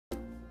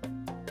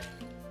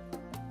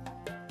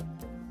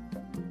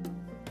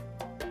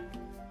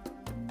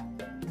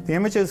The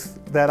images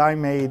that I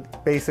made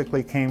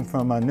basically came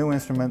from a new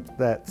instrument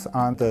that's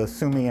on the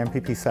Suomi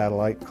NPP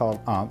satellite called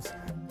OMPS.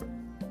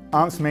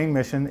 OMPS' main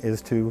mission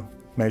is to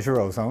measure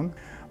ozone,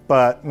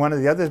 but one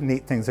of the other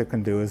neat things it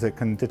can do is it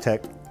can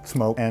detect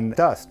smoke and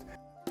dust.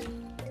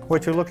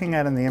 What you're looking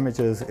at in the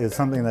images is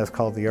something that's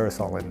called the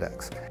aerosol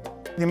index.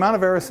 The amount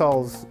of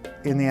aerosols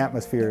in the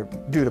atmosphere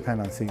do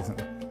depend on season.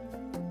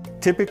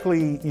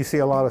 Typically, you see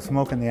a lot of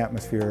smoke in the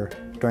atmosphere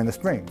during the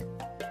spring.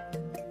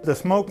 The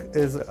smoke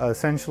is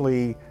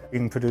essentially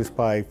being produced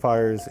by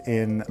fires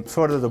in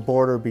sort of the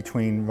border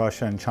between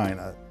Russia and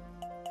China.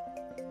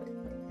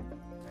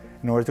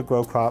 In order to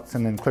grow crops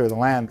and then clear the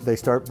land, they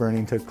start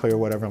burning to clear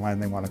whatever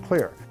land they want to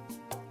clear.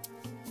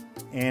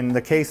 In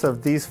the case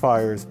of these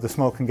fires, the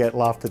smoke can get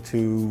lofted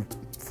to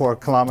 4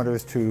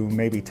 kilometers to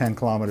maybe 10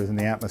 kilometers in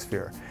the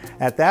atmosphere.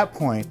 At that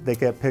point, they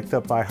get picked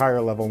up by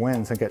higher level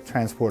winds and get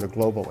transported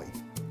globally.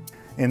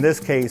 In this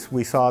case,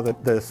 we saw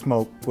that the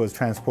smoke was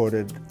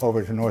transported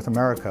over to North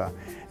America,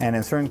 and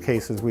in certain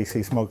cases we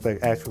see smoke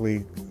that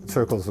actually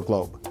circles the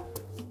globe.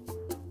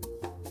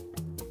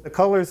 The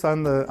colors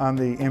on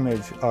the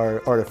image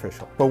are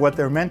artificial, but what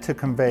they're meant to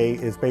convey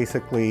is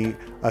basically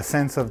a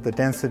sense of the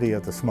density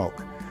of the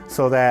smoke,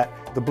 so that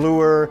the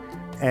bluer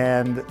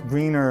and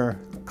greener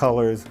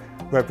colors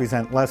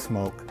represent less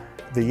smoke,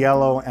 the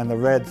yellow and the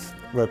reds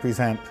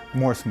represent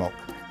more smoke.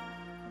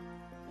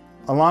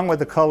 Along with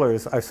the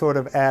colors, I've sort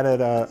of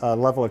added a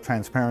level of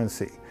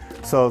transparency.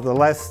 So the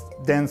less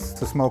dense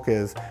the smoke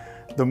is,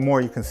 the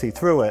more you can see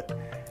through it,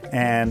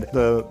 and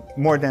the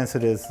more dense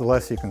it is, the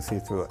less you can see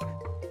through it.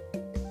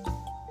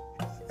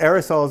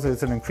 Aerosols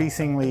is an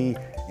increasingly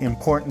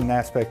important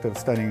aspect of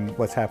studying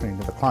what's happening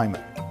to the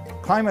climate.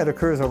 Climate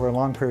occurs over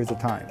long periods of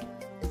time.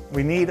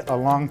 We need a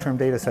long-term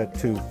data set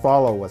to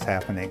follow what's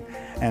happening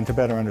and to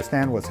better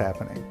understand what's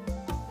happening.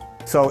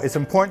 So it's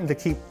important to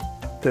keep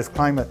this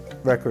climate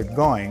record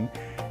going,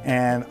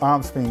 and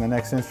OMPS, being the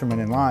next instrument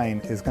in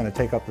line, is going to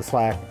take up the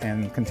slack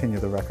and continue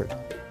the record.